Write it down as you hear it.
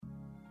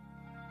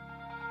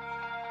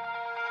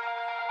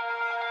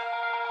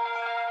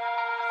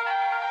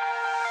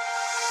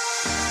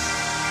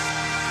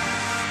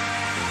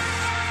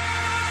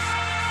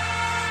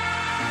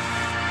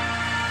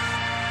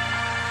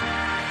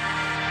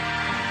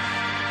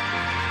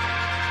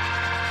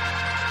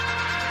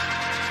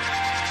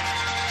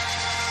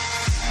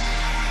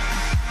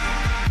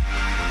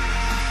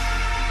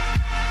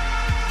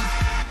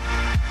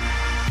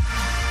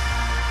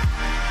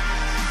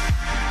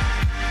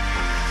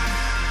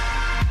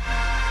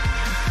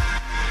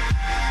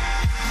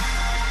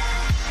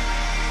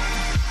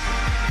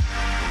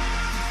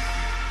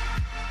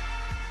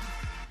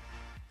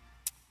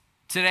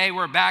Today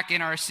we're back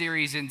in our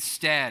series,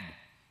 Instead.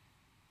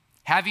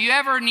 Have you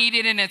ever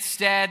needed an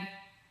instead?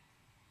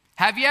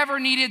 Have you ever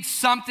needed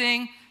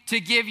something to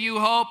give you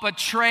hope, a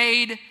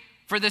trade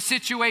for the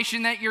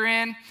situation that you're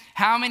in?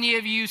 How many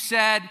of you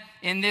said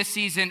in this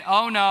season,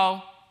 oh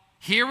no,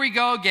 here we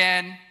go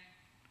again.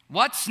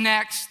 What's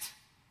next?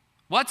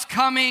 What's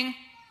coming?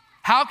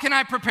 How can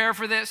I prepare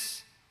for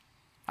this?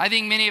 I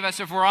think many of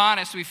us, if we're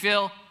honest, we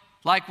feel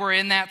like we're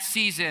in that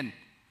season.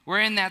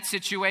 We're in that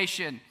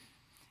situation.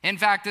 In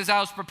fact, as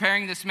I was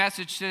preparing this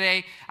message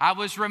today, I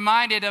was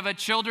reminded of a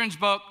children's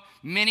book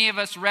many of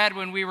us read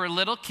when we were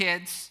little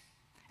kids.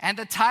 And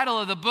the title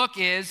of the book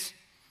is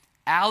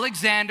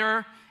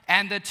Alexander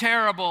and the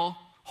Terrible,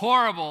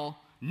 Horrible,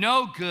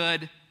 No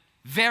Good,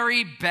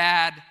 Very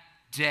Bad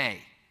Day.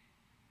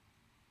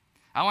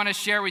 I want to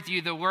share with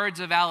you the words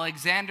of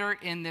Alexander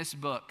in this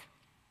book.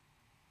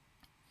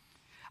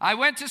 I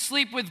went to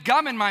sleep with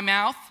gum in my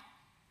mouth,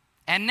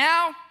 and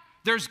now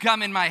there's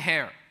gum in my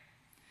hair.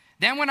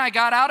 Then when I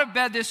got out of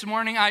bed this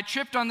morning, I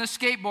tripped on the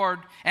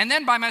skateboard, and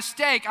then by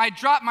mistake, I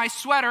dropped my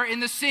sweater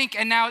in the sink,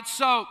 and now it's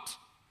soaked.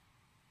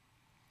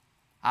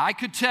 I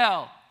could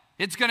tell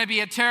it's going to be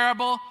a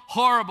terrible,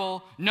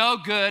 horrible, no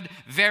good,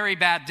 very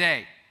bad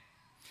day.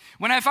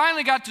 When I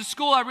finally got to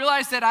school, I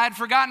realized that I had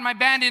forgotten my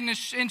band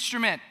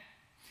instrument.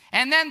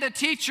 And then the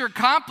teacher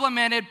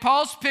complimented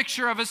Paul's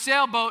picture of a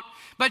sailboat,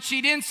 but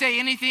she didn't say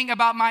anything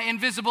about my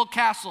invisible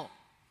castle.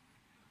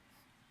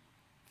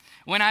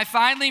 When I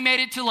finally made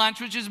it to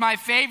lunch, which is my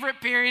favorite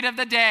period of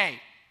the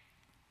day,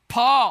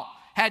 Paul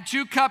had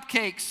 2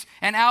 cupcakes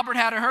and Albert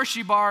had a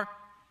Hershey bar,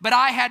 but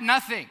I had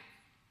nothing.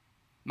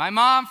 My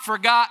mom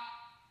forgot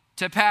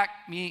to pack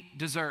me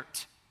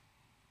dessert.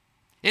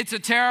 It's a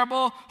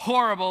terrible,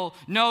 horrible,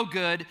 no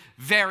good,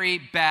 very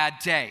bad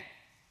day.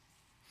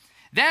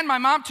 Then my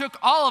mom took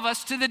all of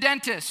us to the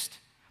dentist,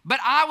 but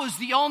I was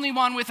the only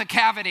one with a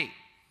cavity.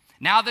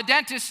 Now the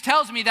dentist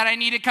tells me that I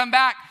need to come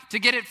back to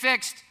get it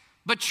fixed,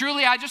 but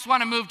truly I just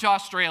want to move to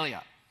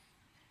Australia.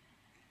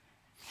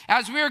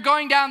 As we were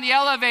going down the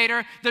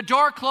elevator, the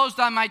door closed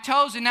on my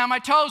toes, and now my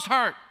toes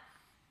hurt.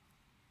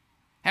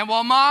 And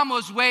while mom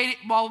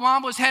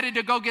was headed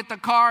to go get the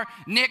car,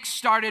 Nick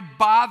started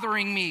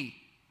bothering me,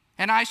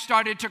 and I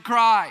started to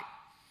cry.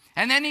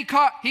 And then he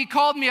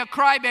called me a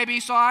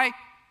crybaby, so I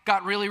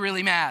got really,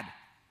 really mad.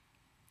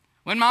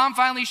 When mom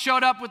finally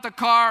showed up with the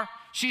car,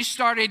 she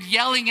started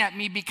yelling at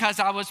me because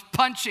I was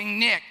punching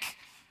Nick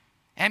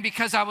and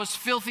because I was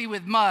filthy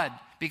with mud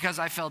because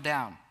I fell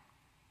down.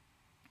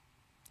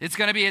 It's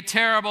going to be a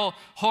terrible,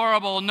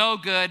 horrible, no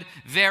good,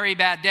 very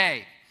bad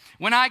day.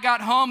 When I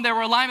got home, there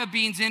were lima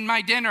beans in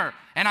my dinner,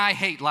 and I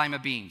hate lima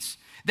beans.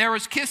 There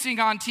was kissing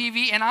on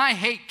TV, and I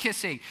hate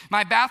kissing.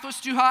 My bath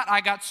was too hot, I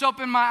got soap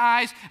in my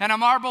eyes, and a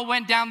marble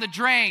went down the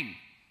drain.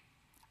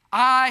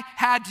 I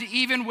had to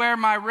even wear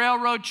my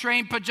railroad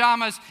train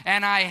pajamas,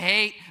 and I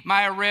hate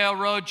my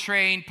railroad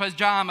train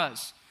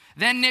pajamas.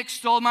 Then Nick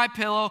stole my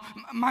pillow,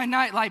 my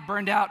nightlight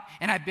burned out,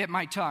 and I bit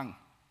my tongue.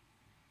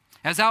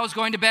 As I was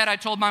going to bed, I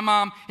told my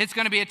mom, it's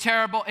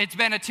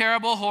been a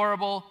terrible,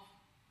 horrible,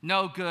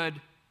 no good,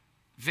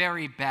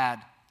 very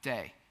bad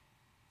day.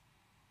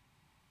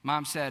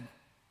 Mom said,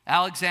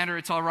 Alexander,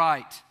 it's all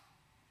right.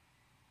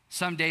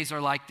 Some days are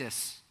like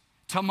this.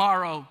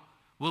 Tomorrow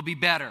will be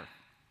better.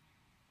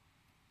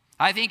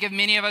 I think if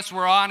many of us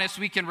were honest,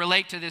 we can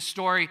relate to this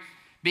story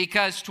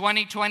because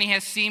 2020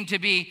 has seemed to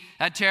be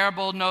a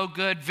terrible, no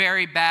good,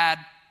 very bad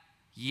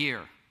year.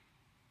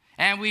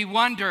 And we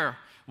wonder,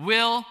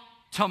 will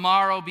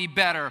tomorrow be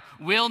better?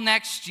 Will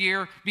next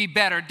year be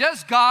better?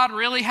 Does God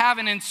really have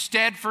an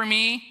instead for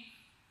me?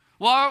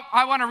 Well,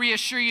 I want to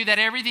reassure you that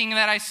everything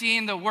that I see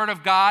in the Word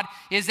of God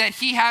is that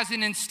He has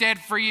an instead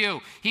for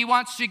you. He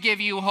wants to give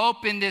you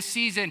hope in this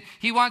season.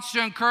 He wants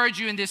to encourage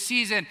you in this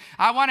season.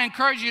 I want to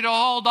encourage you to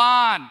hold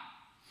on.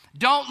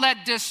 Don't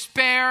let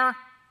despair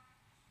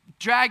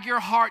drag your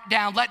heart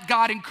down. Let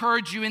God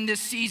encourage you in this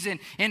season.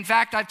 In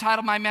fact, I've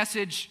titled my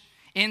message,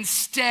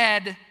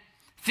 Instead,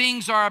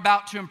 Things Are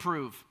About to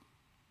Improve.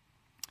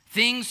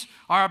 Things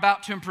are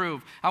about to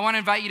improve. I want to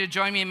invite you to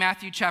join me in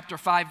Matthew chapter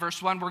 5,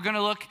 verse 1. We're going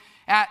to look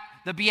at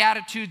the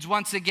Beatitudes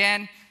once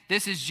again.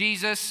 This is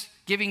Jesus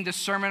giving the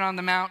Sermon on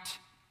the Mount.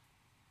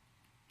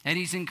 And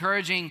He's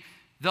encouraging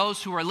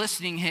those who are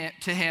listening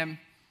to Him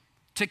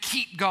to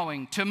keep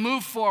going, to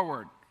move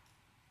forward.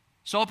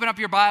 So open up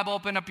your Bible,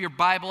 open up your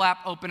Bible app,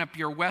 open up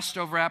your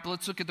Westover app.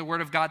 Let's look at the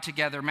Word of God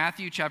together.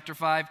 Matthew chapter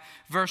 5,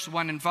 verse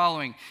 1 and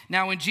following.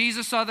 Now when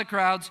Jesus saw the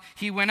crowds,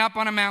 He went up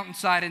on a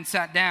mountainside and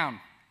sat down.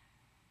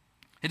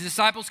 His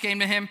disciples came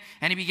to Him,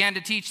 and He began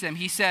to teach them.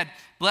 He said,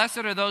 Blessed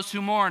are those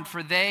who mourn,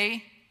 for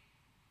they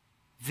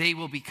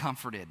will be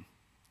comforted.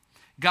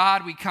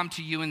 God, we come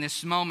to You in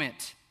this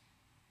moment.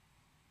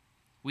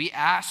 We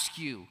ask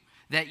You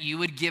that You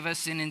would give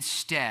us an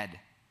instead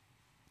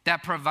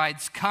that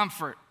provides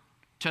comfort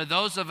to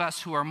those of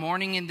us who are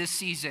mourning in this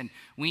season.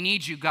 We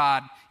need You,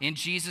 God, in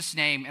Jesus'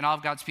 name. And all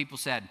of God's people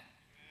said. Amen.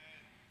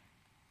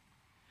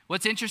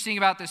 What's interesting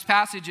about this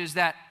passage is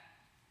that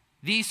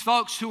these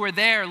folks who were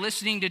there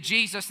listening to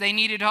Jesus, they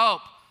needed hope.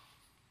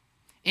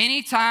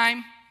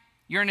 Anytime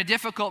you're in a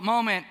difficult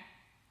moment,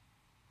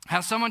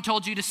 has someone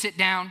told you to sit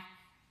down?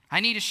 I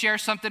need to share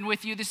something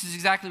with you. This is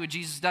exactly what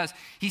Jesus does.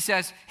 He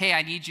says, hey,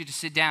 I need you to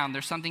sit down.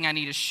 There's something I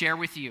need to share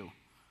with you.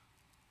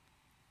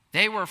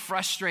 They were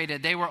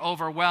frustrated. They were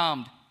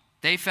overwhelmed.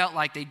 They felt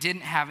like they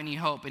didn't have any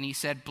hope. And he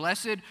said,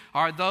 blessed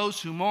are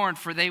those who mourn,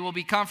 for they will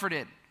be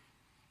comforted.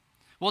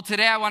 Well,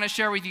 today I want to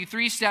share with you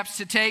 3 steps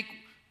to take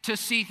to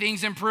see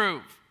things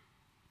improve,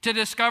 to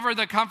discover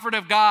the comfort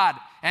of God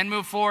and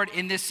move forward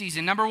in this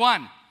season. Number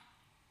 1,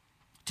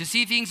 to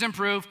see things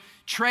improve,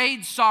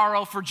 trade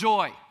sorrow for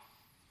joy.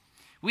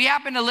 We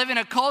happen to live in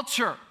a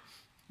culture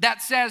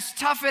that says,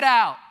 tough it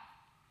out,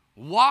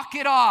 walk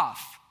it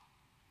off,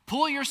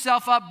 pull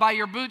yourself up by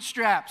your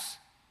bootstraps.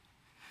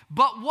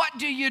 But what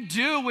do you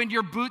do when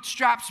your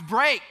bootstraps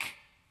break?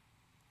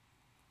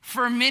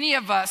 For many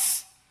of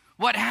us,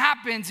 what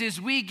happens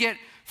is we get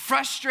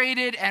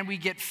frustrated and we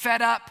get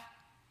fed up.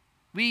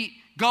 We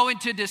go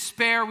into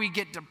despair, we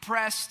get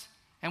depressed,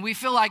 and we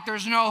feel like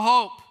there's no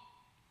hope.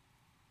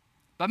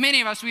 But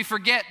many of us, we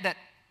forget that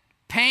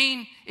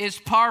pain is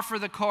par for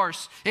the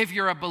course if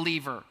you're a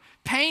believer.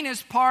 Pain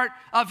is part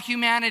of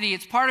humanity.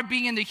 It's part of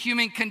being in the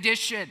human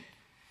condition.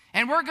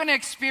 And we're going to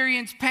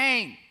experience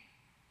pain.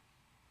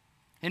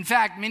 In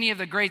fact, many of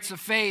the greats of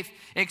faith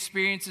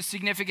experience a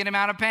significant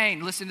amount of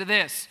pain. Listen to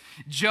this.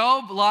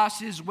 Job lost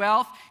his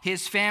wealth,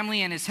 his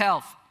family, and his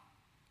health.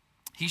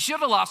 He should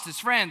have lost his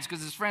friends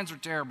because his friends were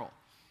terrible.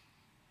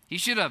 He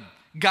should have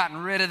gotten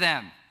rid of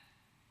them.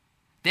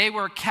 They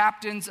were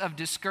captains of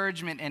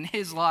discouragement in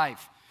his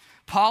life.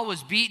 Paul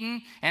was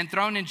beaten and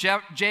thrown in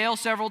jail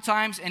several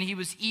times, and he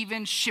was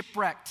even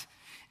shipwrecked.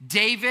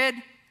 David,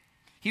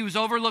 he was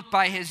overlooked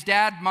by his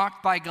dad,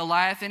 mocked by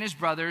Goliath and his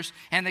brothers,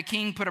 and the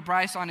king put a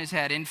price on his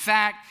head. In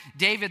fact,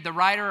 David, the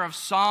writer of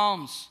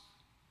Psalms,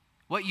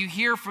 what you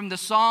hear from the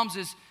Psalms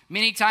is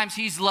many times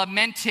he's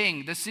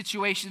lamenting the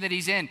situation that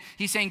he's in.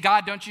 He's saying,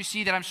 God, don't you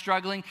see that I'm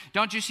struggling?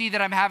 Don't you see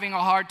that I'm having a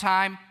hard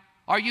time?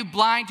 Are you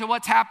blind to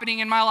what's happening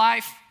in my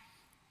life?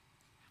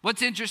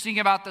 What's interesting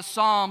about the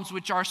Psalms,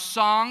 which are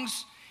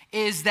songs,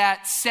 is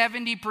that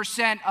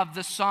 70% of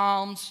the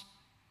Psalms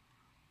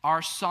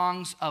are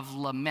songs of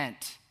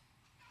lament.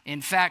 In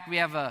fact, we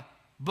have a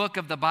book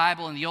of the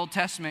Bible in the Old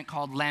Testament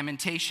called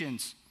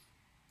Lamentations.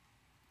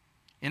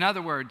 In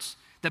other words,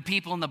 the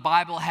people in the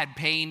Bible had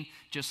pain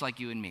just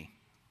like you and me.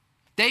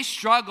 They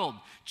struggled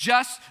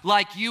just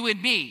like you and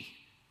me.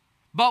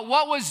 But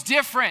what was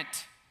different?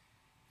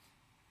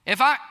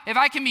 If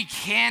I can be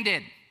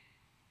candid,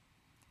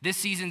 this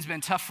season's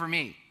been tough for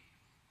me.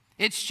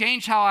 It's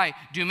changed how I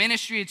do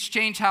ministry. It's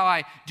changed how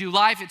I do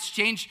life. It's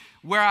changed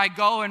where I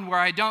go and where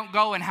I don't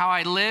go and how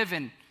I live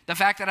and the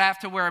fact that I have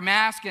to wear a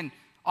mask and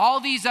all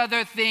these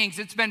other things.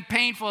 It's been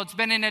painful. It's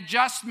been an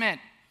adjustment.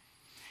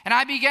 And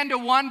I began to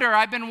wonder,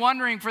 I've been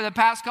wondering for the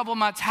past couple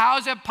months, how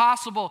is it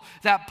possible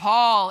that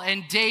Paul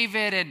and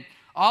David and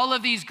all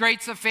of these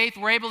greats of faith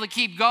were able to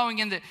keep going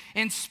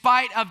in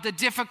spite of the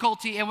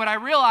difficulty? And what I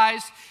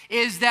realized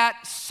is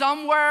that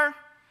somewhere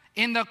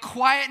in the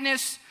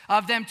quietness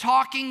of them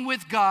talking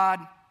with God,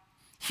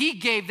 he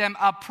gave them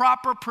a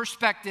proper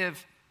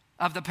perspective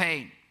of the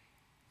pain.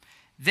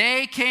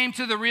 They came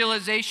to the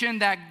realization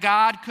that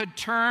God could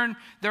turn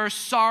their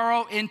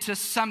sorrow into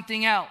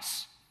something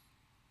else.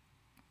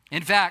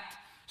 In fact,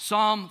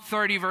 Psalm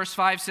 30 verse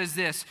 5 says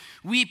this,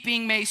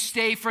 weeping may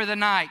stay for the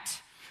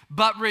night,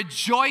 but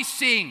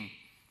rejoicing,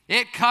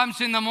 it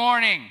comes in the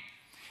morning.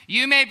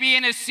 You may be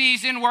in a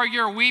season where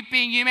you're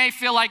weeping. You may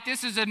feel like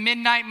this is a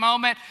midnight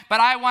moment, but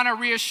I want to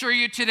reassure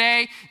you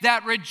today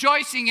that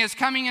rejoicing is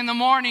coming in the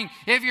morning.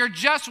 If you're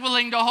just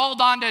willing to hold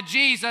on to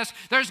Jesus,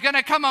 there's going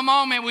to come a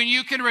moment when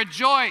you can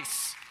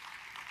rejoice.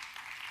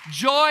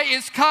 Joy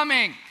is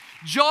coming.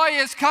 Joy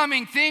is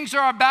coming. Things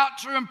are about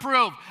to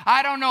improve.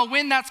 I don't know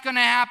when that's going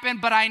to happen,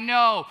 but I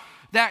know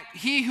that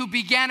he who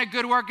began a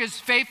good work is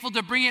faithful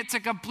to bring it to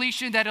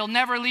completion, that he'll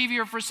never leave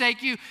you or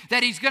forsake you,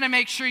 that he's going to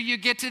make sure you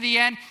get to the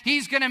end.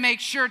 He's going to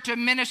make sure to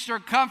minister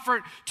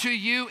comfort to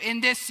you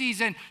in this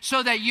season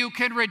so that you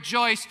can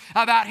rejoice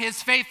about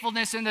his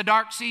faithfulness in the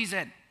dark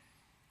season.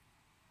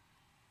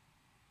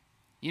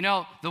 You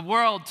know, the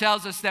world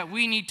tells us that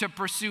we need to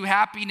pursue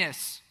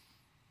happiness,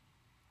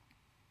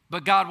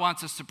 but God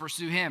wants us to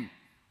pursue him.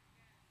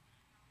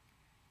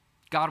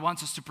 God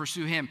wants us to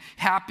pursue him.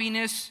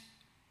 Happiness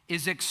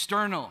is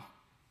external,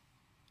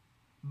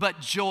 but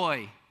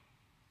joy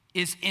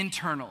is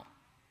internal.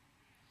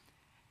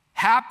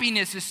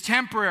 Happiness is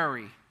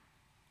temporary,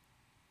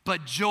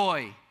 but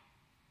joy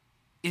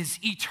is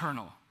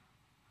eternal.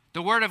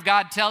 The Word of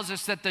God tells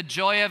us that the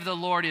joy of the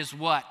Lord is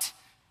what?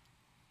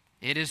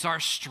 It is our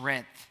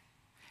strength.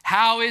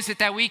 How is it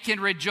that we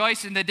can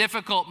rejoice in the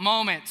difficult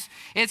moments?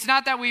 It's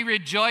not that we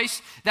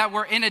rejoice that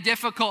we're in a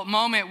difficult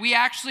moment. We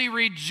actually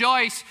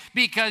rejoice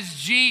because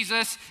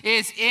Jesus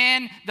is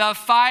in the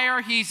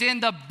fire. He's in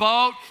the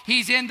boat.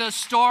 He's in the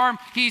storm.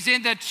 He's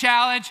in the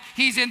challenge.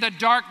 He's in the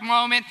dark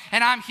moment.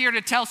 And I'm here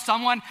to tell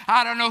someone,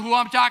 I don't know who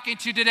I'm talking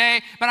to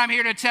today, but I'm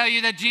here to tell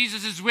you that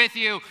Jesus is with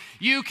you.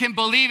 You can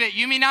believe it.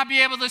 You may not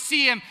be able to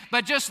see him,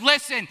 but just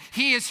listen.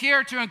 He is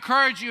here to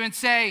encourage you and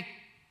say,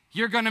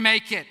 you're going to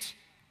make it.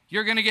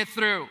 You're going to get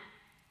through.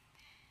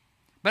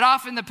 But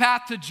often the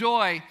path to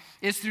joy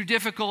is through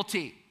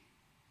difficulty.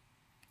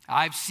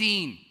 I've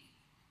seen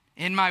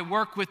in my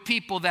work with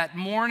people that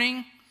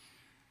mourning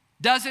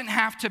doesn't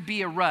have to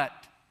be a rut.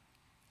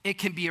 It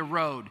can be a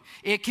road.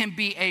 It can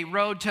be a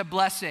road to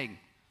blessing.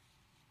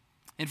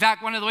 In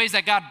fact, one of the ways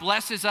that God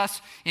blesses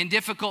us in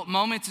difficult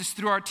moments is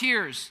through our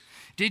tears.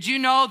 Did you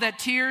know that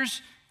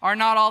tears are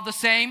not all the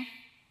same?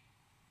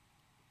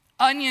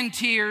 Onion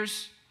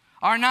tears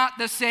are not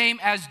the same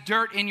as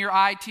dirt in your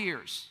eye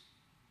tears.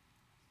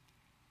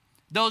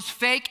 Those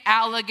fake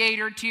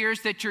alligator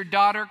tears that your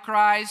daughter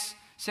cries,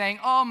 saying,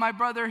 oh, my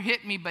brother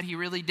hit me, but he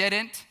really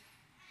didn't.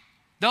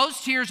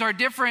 Those tears are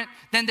different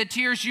than the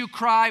tears you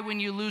cry when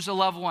you lose a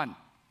loved one.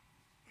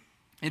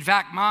 In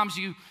fact, moms,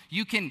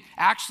 you can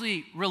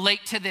actually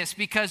relate to this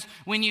because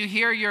when you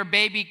hear your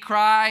baby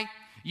cry,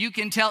 you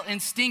can tell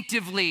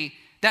instinctively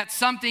that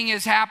something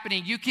is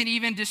happening. You can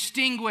even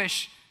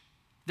distinguish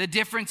the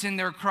difference in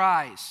their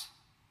cries.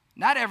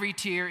 Not every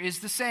tear is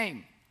the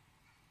same.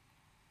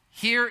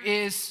 Here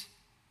is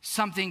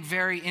something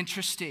very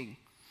interesting,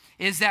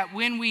 is that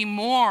when we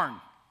mourn,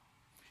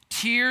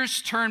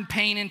 tears turn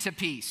pain into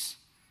peace.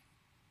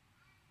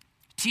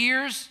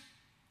 Tears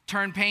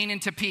turn pain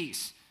into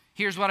peace.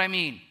 Here's what I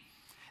mean.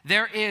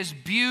 There is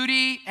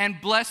beauty and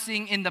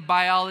blessing in the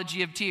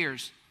biology of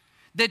tears.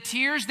 The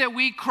tears that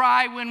we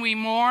cry when we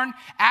mourn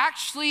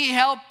actually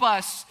help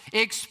us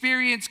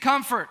experience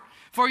comfort.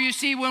 For you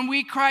see, when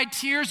we cry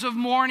tears of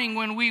mourning,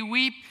 when we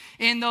weep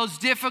in those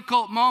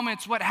difficult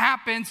moments, what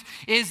happens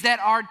is that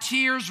our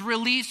tears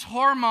release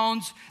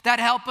hormones that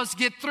help us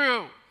get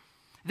through.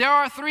 There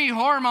are 3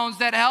 hormones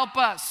that help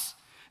us.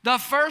 The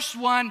first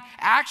one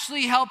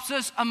actually helps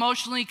us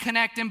emotionally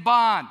connect and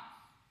bond.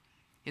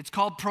 It's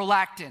called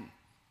prolactin.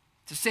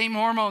 It's the same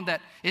hormone that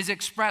is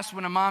expressed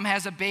when a mom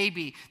has a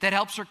baby that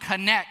helps her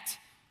connect.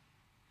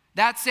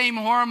 That same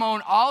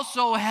hormone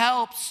also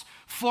helps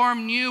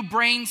form new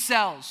brain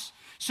cells.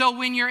 So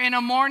when you're in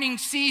a mourning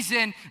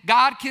season,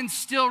 God can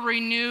still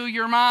renew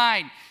your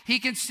mind. He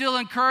can still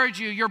encourage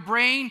you. Your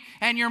brain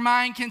and your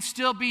mind can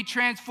still be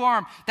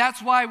transformed.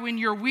 That's why when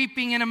you're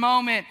weeping in a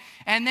moment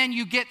and then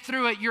you get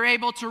through it, you're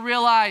able to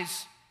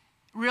realize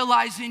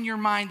in your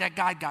mind that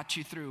God got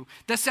you through.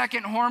 The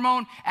second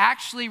hormone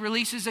actually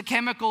releases a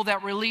chemical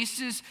that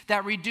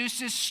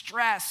reduces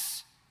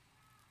stress.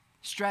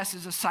 Stress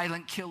is a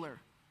silent killer.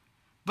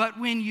 But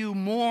when you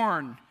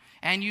mourn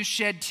and you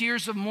shed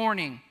tears of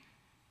mourning,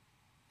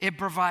 it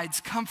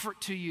provides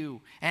comfort to you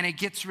and it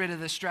gets rid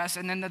of the stress.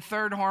 And then the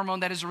third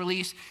hormone that is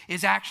released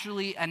is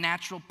actually a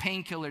natural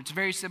painkiller. It's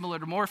very similar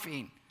to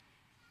morphine,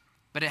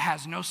 but it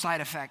has no side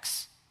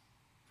effects.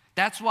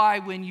 That's why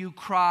when you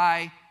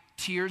cry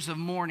tears of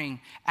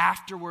mourning,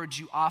 afterwards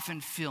you often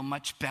feel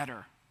much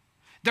better.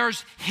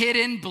 There's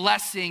hidden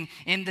blessing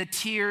in the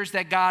tears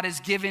that God has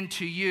given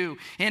to you.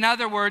 In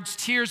other words,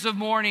 tears of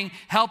mourning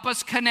help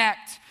us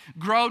connect,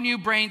 grow new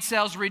brain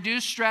cells,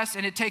 reduce stress,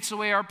 and it takes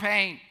away our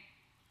pain.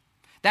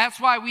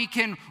 That's why we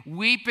can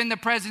weep in the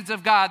presence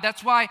of God.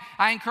 That's why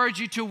I encourage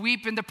you to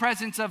weep in the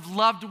presence of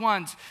loved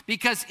ones,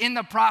 because in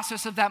the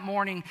process of that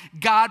mourning,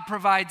 God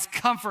provides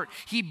comfort.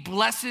 He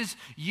blesses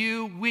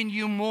you when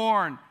you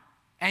mourn,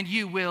 and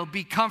you will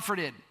be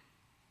comforted.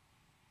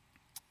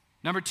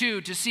 Number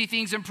 2, to see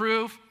things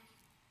improve,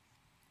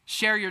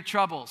 share your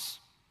troubles.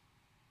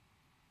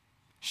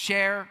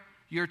 Share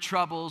your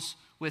troubles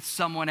with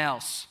someone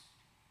else.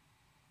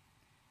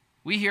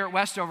 We here at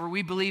Westover,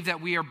 we believe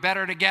that we are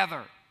better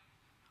together.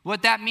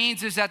 What that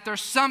means is that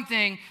there's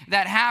something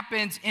that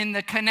happens in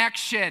the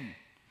connection.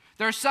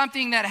 There's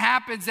something that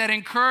happens that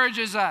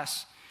encourages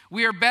us.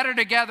 We are better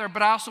together,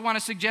 but I also want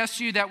to suggest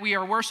to you that we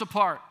are worse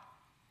apart.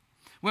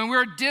 When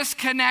we're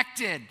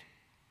disconnected,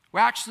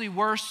 we're actually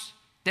worse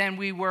than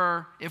we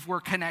were if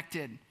we're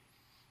connected.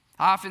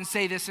 I often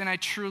say this, and I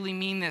truly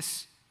mean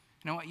this,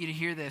 and I want you to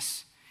hear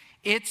this.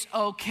 It's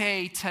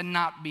okay to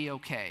not be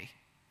okay,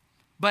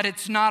 but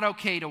it's not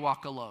okay to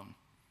walk alone.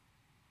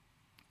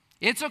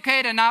 It's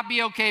okay to not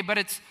be okay, but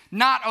it's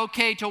not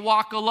okay to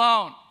walk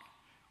alone.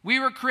 We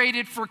were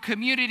created for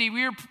community.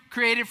 We were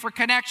created for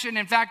connection.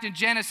 In fact, in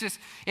Genesis,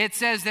 it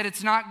says that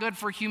it's not good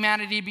for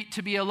humanity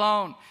to be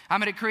alone. I'm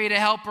going to create a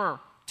helper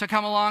to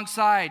come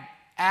alongside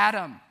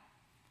Adam.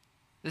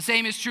 The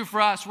same is true for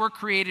us. We're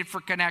created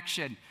for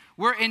connection.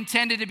 We're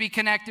intended to be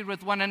connected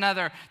with one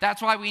another.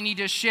 That's why we need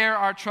to share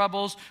our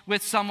troubles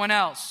with someone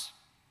else.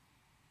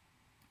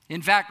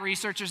 In fact,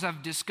 researchers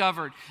have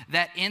discovered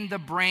that in the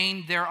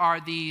brain there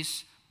are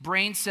these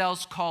brain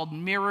cells called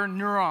mirror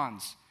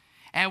neurons.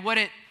 And what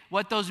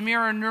what those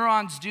mirror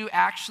neurons do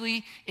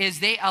actually is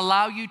they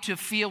allow you to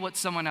feel what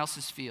someone else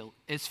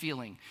is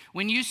feeling.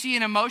 When you see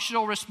an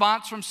emotional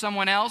response from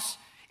someone else,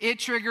 it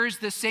triggers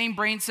the same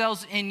brain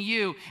cells in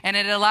you, and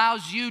it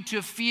allows you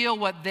to feel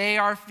what they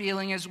are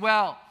feeling as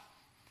well.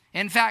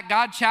 In fact,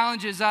 God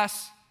challenges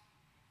us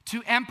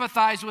to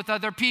empathize with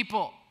other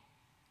people.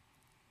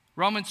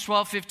 Romans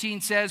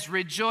 12:15 says,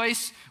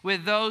 rejoice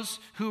with those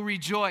who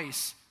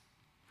rejoice.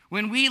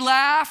 When we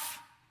laugh,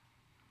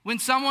 when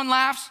someone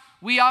laughs,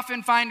 we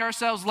often find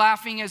ourselves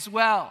laughing as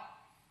well.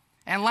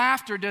 And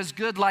laughter does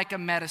good like a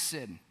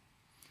medicine.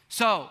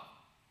 So,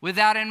 with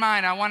that in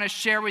mind, I want to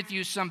share with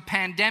you some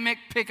pandemic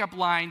pickup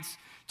lines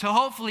to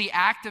hopefully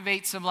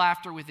activate some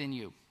laughter within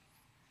you.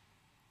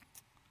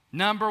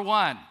 Number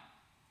 1,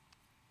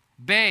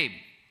 babe,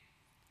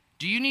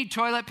 do you need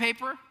toilet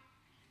paper?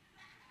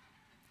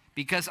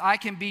 Because I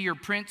can be your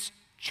Prince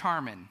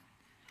Charming.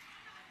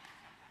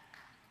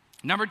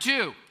 Number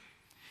 2,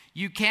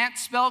 you can't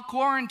spell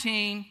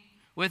quarantine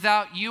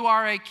without you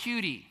are a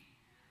cutie.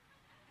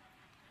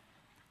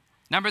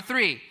 Number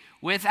 3,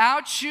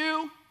 without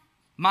you,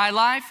 my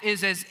life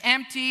is as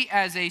empty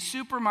as a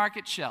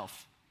supermarket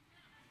shelf.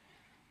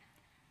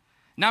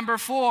 Number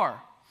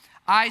 4,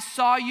 I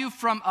saw you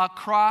from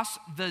across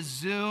the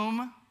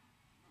Zoom.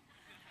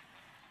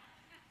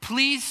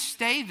 Please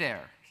stay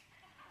there.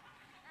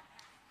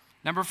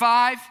 Number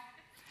 5,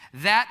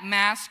 that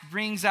mask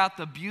brings out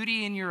the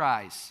beauty in your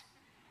eyes.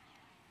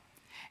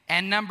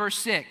 And number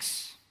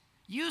 6,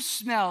 you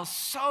smell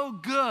so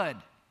good.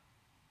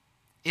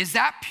 Is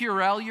that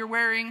Purell you're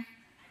wearing?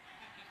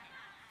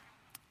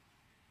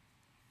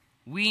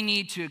 We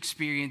need to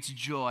experience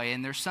joy,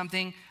 and there's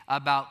something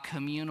about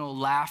communal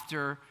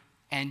laughter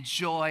and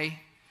joy,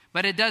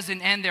 but it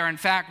doesn't end there. In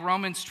fact,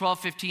 Romans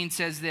 12:15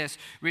 says this,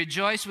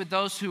 rejoice with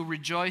those who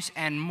rejoice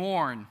and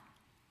mourn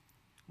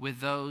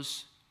with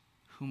those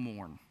who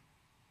mourn.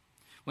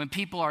 When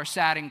people are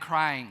sad and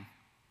crying,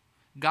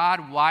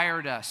 God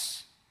wired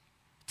us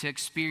to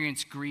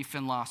experience grief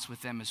and loss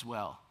with them as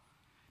well,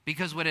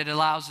 because what it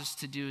allows us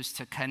to do is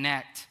to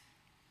connect.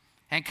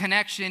 And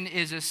connection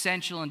is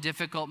essential in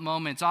difficult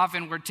moments.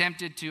 Often we're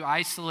tempted to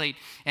isolate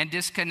and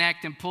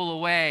disconnect and pull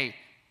away.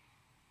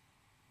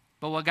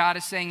 But what God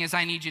is saying is,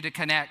 I need you to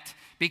connect,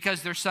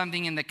 because there's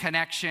something in the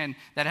connection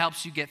that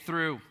helps you get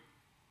through.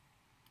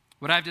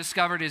 What I've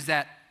discovered is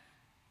that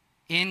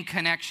in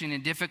connection,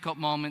 in difficult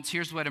moments,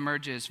 here's what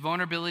emerges: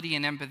 vulnerability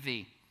and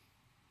empathy.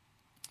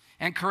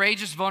 And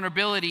courageous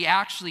vulnerability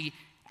actually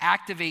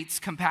activates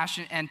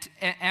compassion and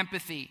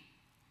empathy.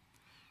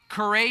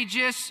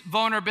 Courageous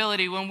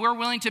vulnerability, when we're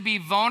willing to be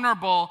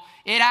vulnerable,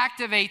 it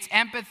activates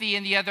empathy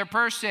in the other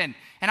person.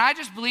 And I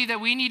just believe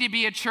that we need to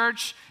be a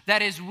church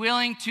that is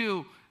willing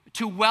to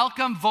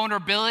welcome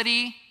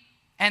vulnerability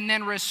and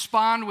then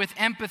respond with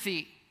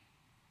empathy.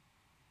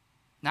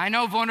 Now, I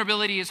know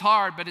vulnerability is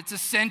hard, but it's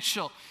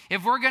essential.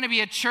 If we're going to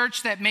be a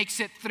church that makes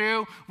it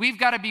through, we've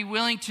got to be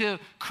willing to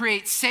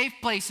create safe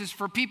places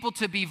for people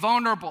to be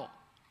vulnerable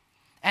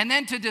and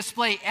then to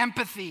display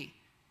empathy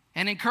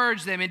and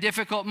encourage them in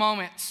difficult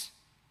moments.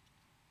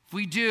 If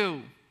we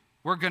do,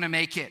 we're going to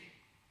make it.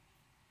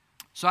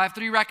 So I have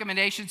 3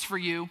 recommendations for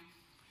you.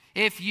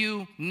 If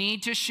you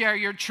need to share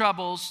your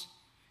troubles,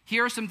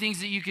 here are some things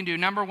that you can do.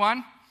 Number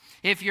 1,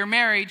 if you're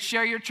married,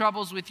 share your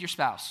troubles with your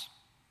spouse.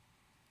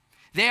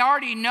 They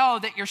already know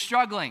that you're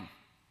struggling.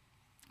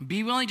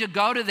 Be willing to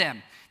go to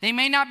them. They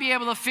may not be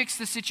able to fix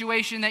the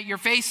situation that you're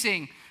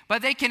facing,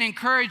 but they can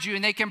encourage you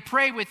and they can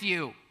pray with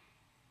you.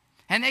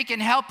 And they can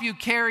help you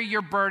carry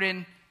your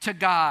burden to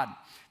God.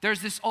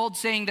 There's this old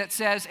saying that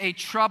says, a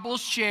trouble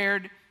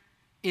shared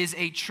is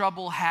a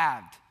trouble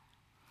halved.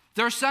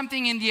 There's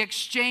something in the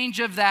exchange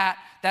of that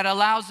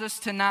allows us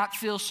to not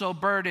feel so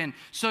burdened.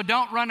 So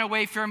don't run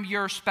away from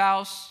your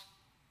spouse.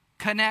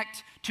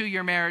 Connect to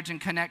your marriage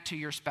and connect to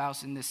your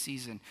spouse in this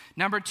season.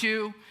 Number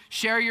 2,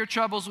 share your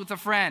troubles with a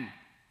friend.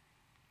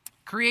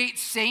 Create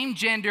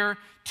same-gender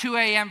 2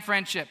 a.m.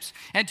 friendships.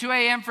 And 2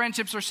 a.m.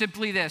 friendships are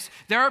simply this.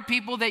 There are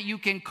people that you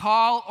can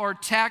call or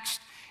text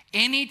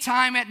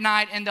anytime at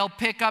night, and they'll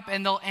pick up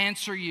and they'll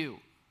answer you.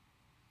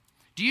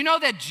 Do you know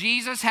that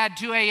Jesus had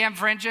 2 a.m.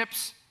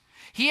 friendships?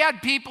 He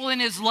had people in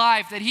his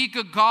life that he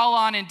could call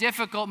on in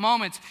difficult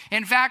moments.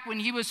 In fact, when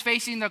he was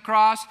facing the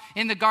cross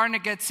in the Garden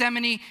of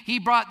Gethsemane, he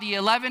brought the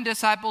 11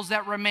 disciples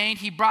that remained.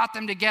 He brought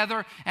them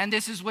together, and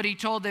this is what he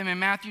told them in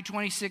Matthew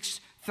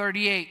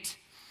 26:38.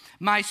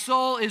 My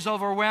soul is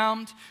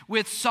overwhelmed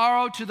with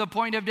sorrow to the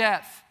point of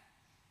death.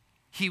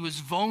 He was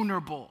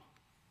vulnerable.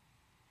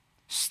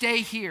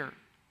 Stay here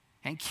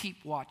and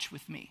keep watch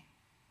with me.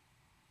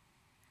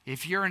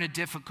 If you're in a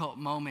difficult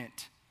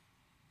moment,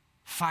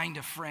 find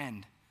a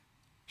friend.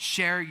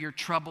 Share your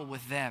trouble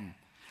with them.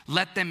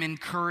 Let them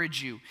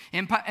encourage you.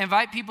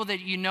 Invite people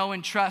that you know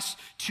and trust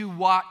to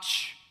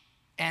watch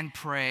and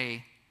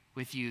pray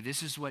with you.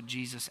 This is what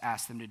Jesus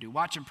asked them to do.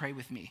 Watch and pray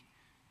with me.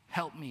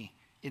 Help me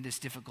in this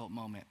difficult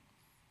moment.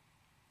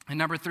 And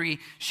number 3,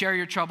 share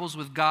your troubles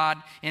with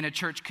God in a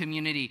church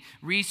community.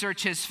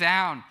 Research has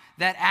found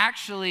that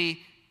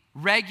actually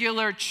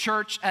regular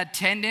church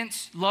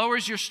attendance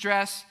lowers your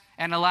stress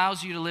and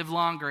allows you to live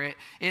longer.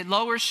 It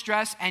lowers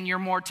stress and your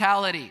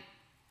mortality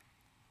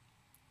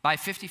by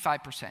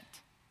 55%.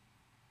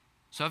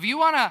 So if you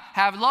want to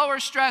have lower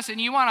stress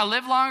and you want to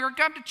live longer,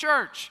 come to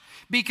church.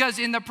 Because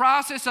in the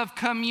process of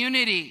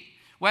community,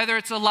 whether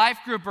it's a life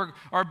group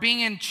or being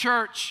in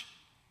church,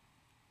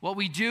 what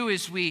we do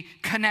is we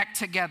connect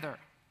together.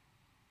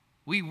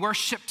 We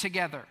worship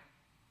together.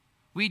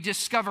 We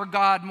discover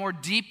God more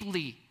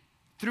deeply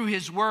through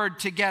His Word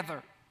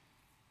together.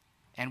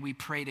 And we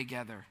pray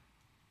together.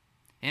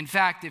 In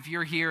fact, if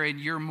you're here and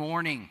you're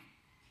mourning,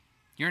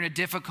 you're in a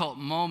difficult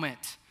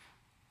moment,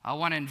 I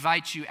want to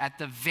invite you at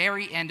the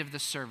very end of the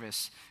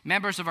service.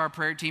 Members of our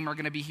prayer team are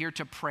going to be here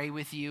to pray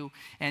with you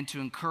and to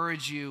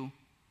encourage you.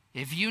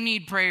 If you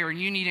need prayer and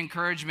you need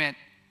encouragement,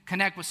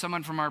 connect with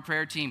someone from our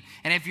prayer team.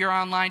 And if you're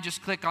online,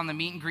 just click on the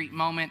meet and greet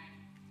moment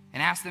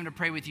and ask them to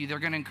pray with you. They're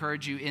going to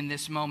encourage you in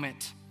this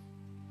moment.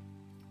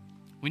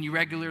 When you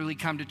regularly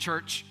come to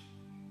church,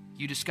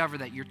 you discover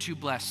that you're too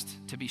blessed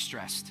to be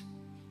stressed.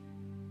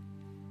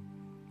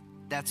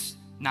 That's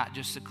not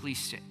just a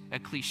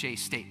cliche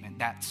statement.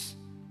 That's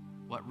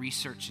what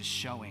research is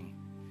showing,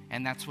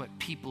 and that's what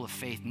people of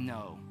faith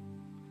know.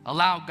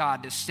 Allow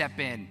God to step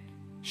in,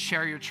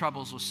 share your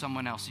troubles with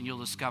someone else, and you'll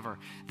discover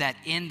that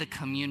in the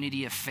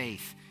community of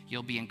faith,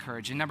 you'll be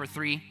encouraged. And number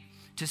 3,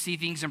 to see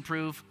things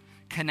improve,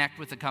 connect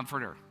with the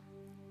comforter.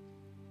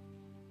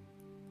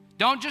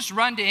 Don't just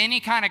run to any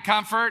kind of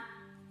comfort.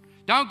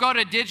 Don't go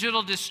to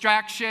digital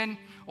distraction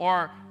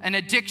or an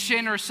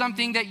addiction or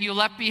something that you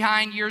left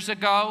behind years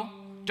ago.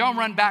 Don't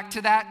run back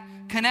to that.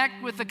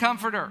 Connect with the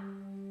comforter.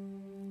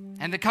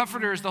 And the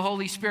comforter is the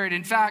Holy Spirit.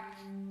 In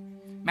fact,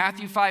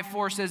 Matthew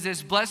 5:4 says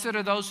this, "Blessed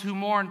are those who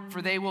mourn,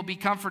 for they will be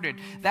comforted."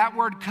 That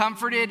word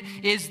comforted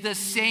is the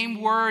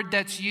same word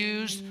that's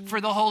used for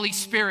the Holy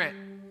Spirit.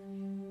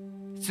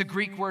 It's the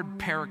Greek word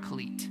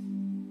paraclete.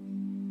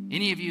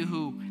 Any of you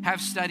who have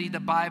studied the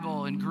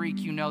Bible in Greek,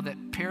 you know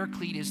that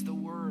paraclete is the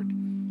word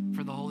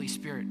for the Holy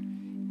Spirit.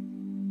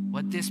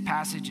 What this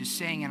passage is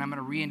saying, and I'm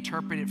going to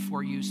reinterpret it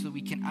for you so that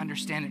we can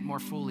understand it more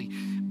fully.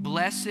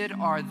 Blessed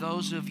are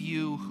those of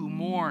you who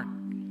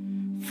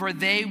mourn, for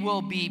they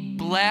will be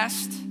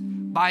blessed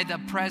by the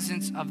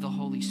presence of the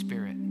Holy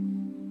Spirit.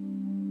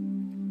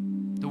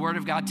 The Word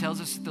of God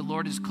tells us that the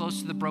Lord is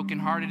close to the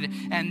brokenhearted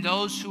and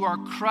those who are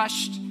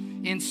crushed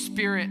in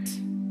spirit.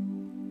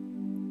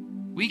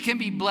 We can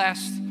be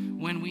blessed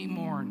when we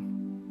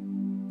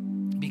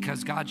mourn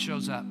because God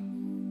shows up.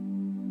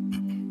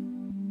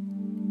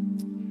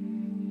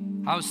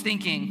 I was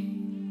thinking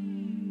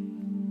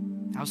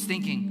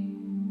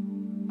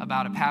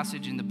about a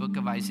passage in the book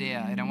of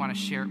Isaiah, and I want to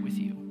share it with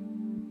you.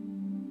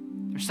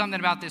 There's something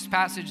about this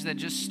passage that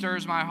just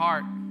stirs my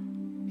heart.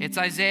 It's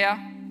Isaiah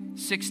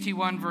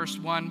 61, verse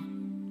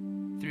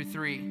 1 through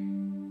 3.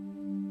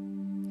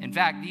 In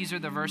fact, these are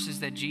the verses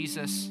that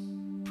Jesus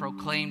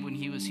proclaimed when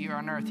he was here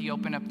on earth. He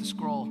opened up the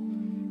scroll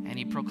and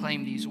he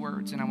proclaimed these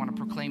words, and I want to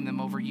proclaim them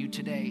over you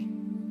today.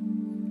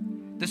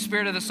 The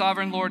Spirit of the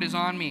Sovereign Lord is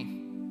on me.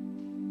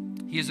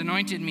 He has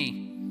anointed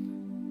me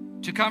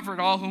to comfort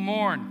all who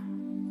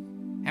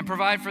mourn and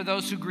provide for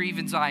those who grieve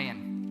in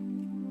Zion,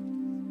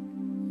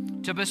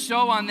 to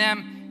bestow on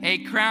them a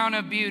crown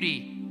of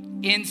beauty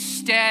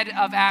instead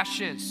of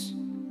ashes,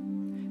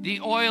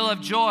 the oil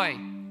of joy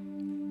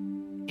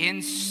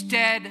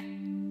instead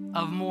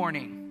of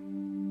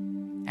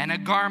mourning, and a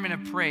garment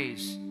of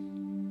praise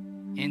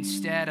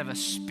instead of a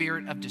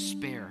spirit of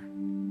despair.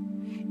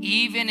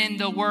 Even in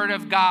the Word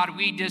of God,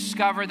 we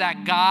discover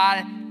that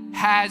God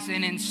has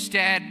an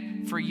instead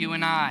for you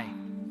and I.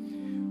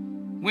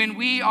 When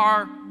we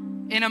are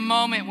in a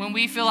moment when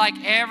we feel like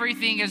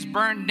everything is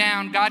burnt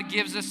down, God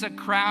gives us a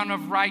crown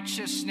of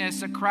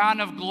righteousness, a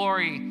crown of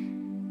glory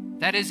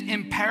that is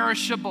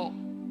imperishable.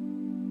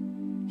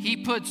 He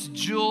puts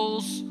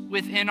jewels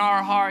within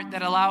our heart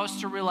that allow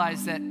us to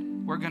realize that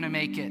we're going to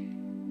make it.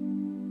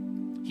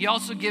 He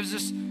also gives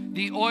us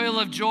the oil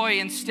of joy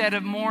instead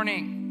of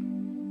mourning.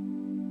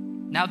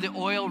 Now, the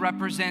oil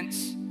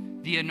represents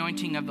the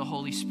anointing of the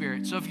Holy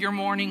Spirit. So if you're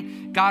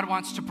mourning, God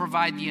wants to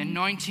provide the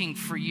anointing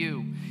for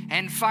you.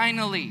 And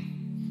finally,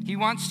 He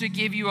wants to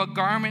give you a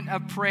garment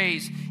of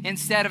praise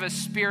instead of a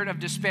spirit of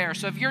despair.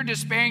 So if you're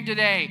despairing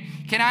today,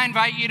 can I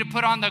invite you to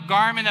put on the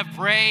garment of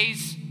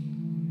praise?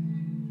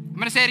 I'm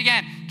going to say it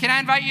again. Can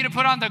I invite you to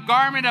put on the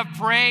garment of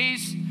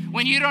praise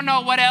when you don't know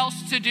what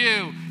else to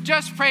do?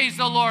 Just praise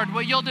the Lord.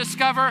 What you'll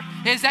discover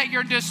is that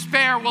your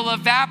despair will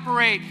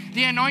evaporate.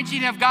 The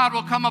anointing of God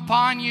will come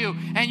upon you,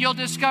 and you'll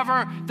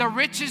discover the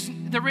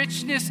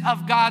richness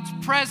of God's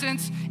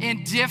presence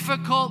in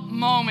difficult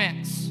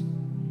moments.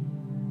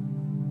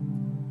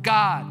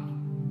 God,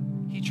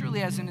 He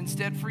truly has an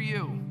instead for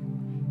you.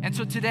 And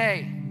so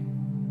today,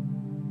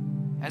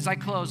 as I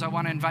close, I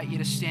want to invite you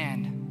to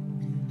stand.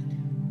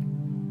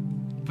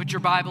 Put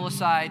your Bible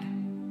aside.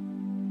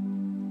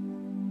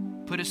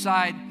 Put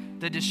aside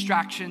the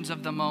distractions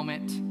of the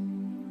moment.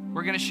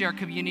 We're going to share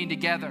communion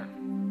together.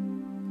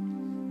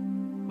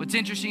 What's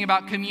interesting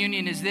about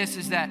communion is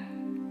that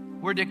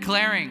we're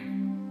declaring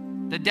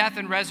the death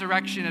and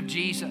resurrection of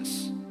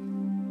Jesus.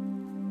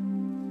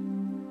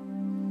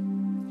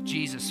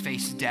 Jesus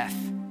faced death.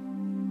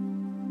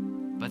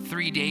 But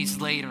 3 days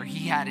later,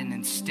 he had an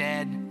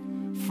instead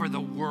for the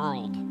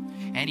world.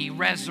 And he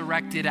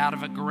resurrected out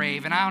of a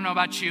grave. And I don't know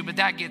about you, but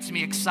that gets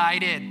me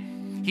excited.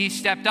 He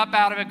stepped up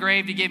out of a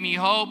grave to give me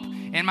hope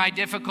in my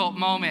difficult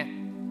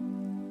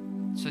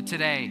moment. So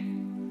today,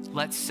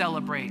 let's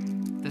celebrate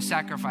the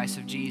sacrifice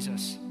of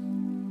Jesus.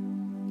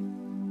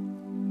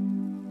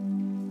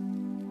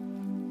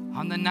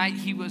 On the night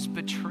he was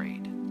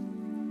betrayed,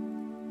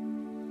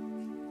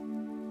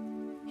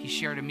 he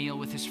shared a meal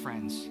with his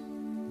friends.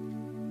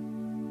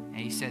 And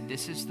he said,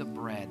 "This is the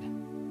bread.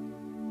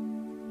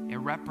 It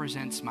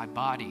represents my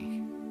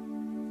body.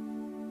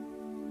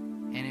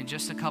 And in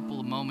just a couple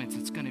of moments,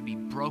 it's going to be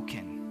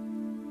broken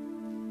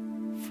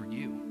for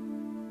you."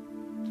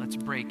 Let's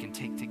break and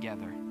take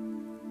together.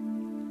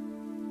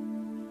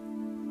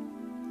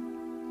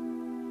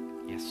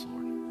 Yes,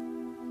 Lord.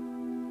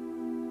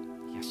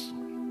 Yes,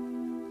 Lord.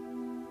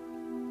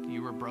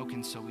 You were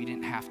broken so we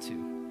didn't have to.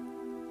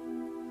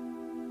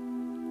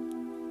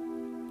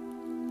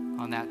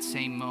 On that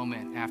same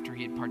moment, after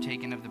he had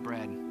partaken of the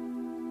bread,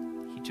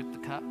 he took the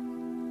cup.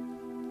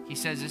 He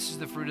says, "This is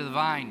the fruit of the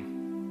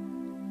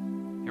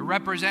vine. It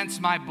represents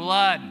my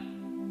blood,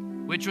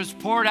 which was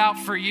poured out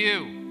for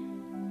you,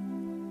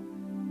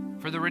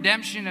 for the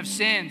redemption of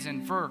sins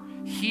and for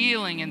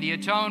healing and the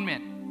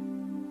atonement."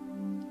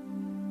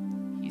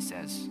 He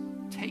says,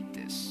 "Take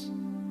this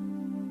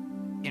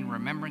in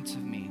remembrance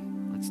of me."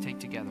 Let's take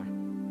together.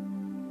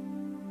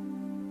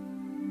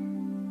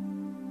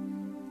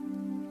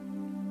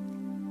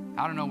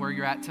 I don't know where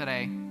you're at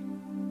today,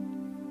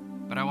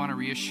 but I want to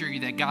reassure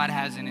you that God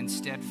has an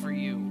instead for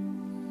you.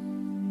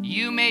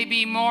 You may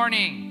be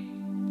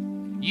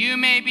mourning. You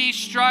may be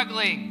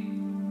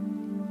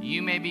struggling.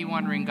 You may be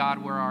wondering, "God,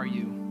 where are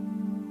you?"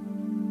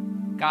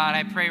 God,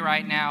 I pray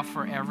right now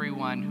for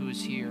everyone who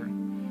is here,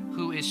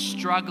 who is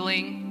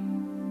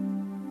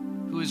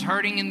struggling, who is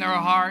hurting in their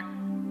heart,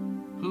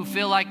 who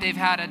feel like they've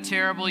had a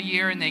terrible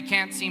year and they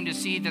can't seem to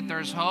see that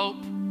there's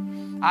hope.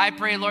 I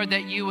pray, Lord,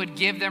 that you would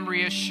give them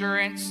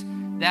reassurance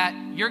that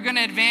you're going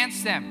to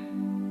advance them.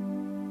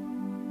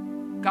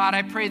 God,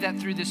 I pray that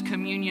through this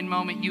communion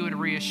moment, you would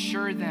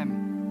reassure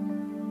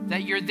them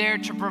that you're there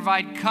to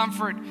provide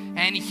comfort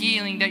and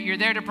healing, that you're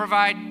there to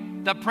provide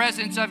the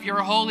presence of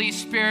your Holy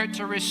Spirit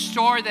to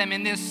restore them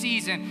in this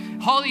season.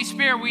 Holy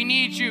Spirit, we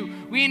need you.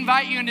 We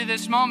invite you into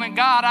this moment.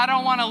 God, I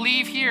don't want to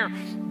leave here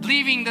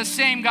leaving the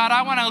same. God,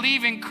 I want to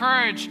leave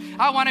encouraged.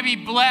 I want to be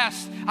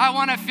blessed. I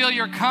want to feel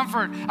your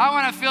comfort. I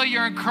want to feel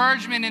your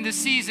encouragement in this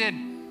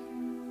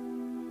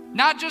season.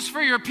 Not just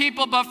for your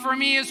people, but for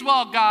me as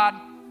well, God.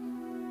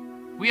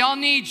 We all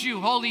need you,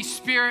 Holy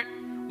Spirit.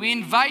 We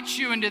invite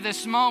you into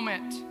this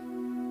moment.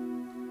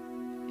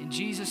 In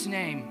Jesus'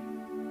 name,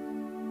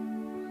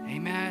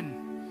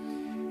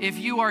 amen. If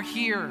you are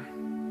here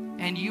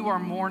and you are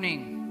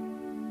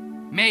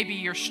mourning, maybe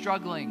you're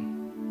struggling,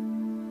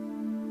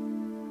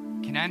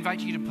 can I invite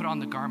you to put on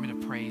the garment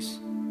of praise?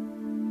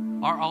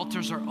 Our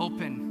altars are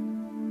open.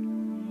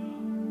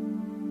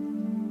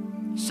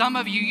 Some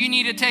of you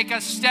need to take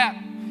a step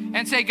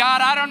and say,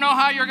 "God, I don't know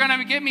how you're going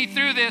to get me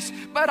through this,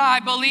 but I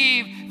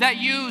believe that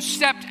you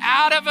stepped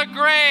out of a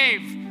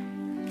grave.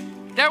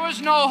 There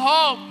was no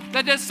hope.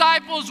 The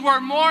disciples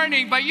were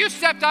mourning, but you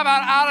stepped out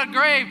of a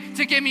grave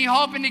to give me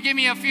hope and to give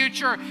me a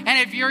future." And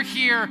if you're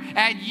here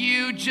and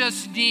you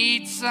just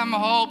need some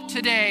hope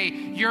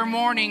today, you're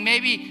mourning.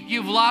 Maybe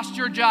you've lost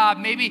your job.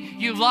 Maybe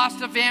you've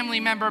lost a family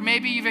member.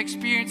 Maybe you've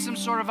experienced some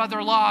sort of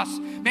other loss.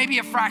 Maybe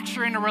a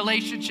fracture in a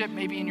relationship,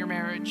 maybe in your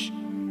marriage.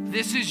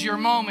 This is your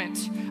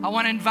moment. I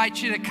want to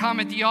invite you to come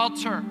at the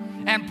altar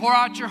and pour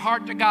out your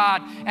heart to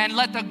God and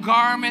let the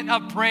garment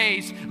of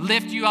praise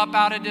lift you up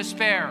out of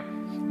despair.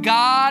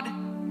 God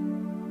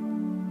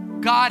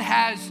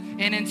has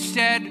an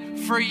instead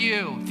for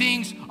you.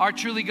 Things are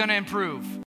truly going to improve.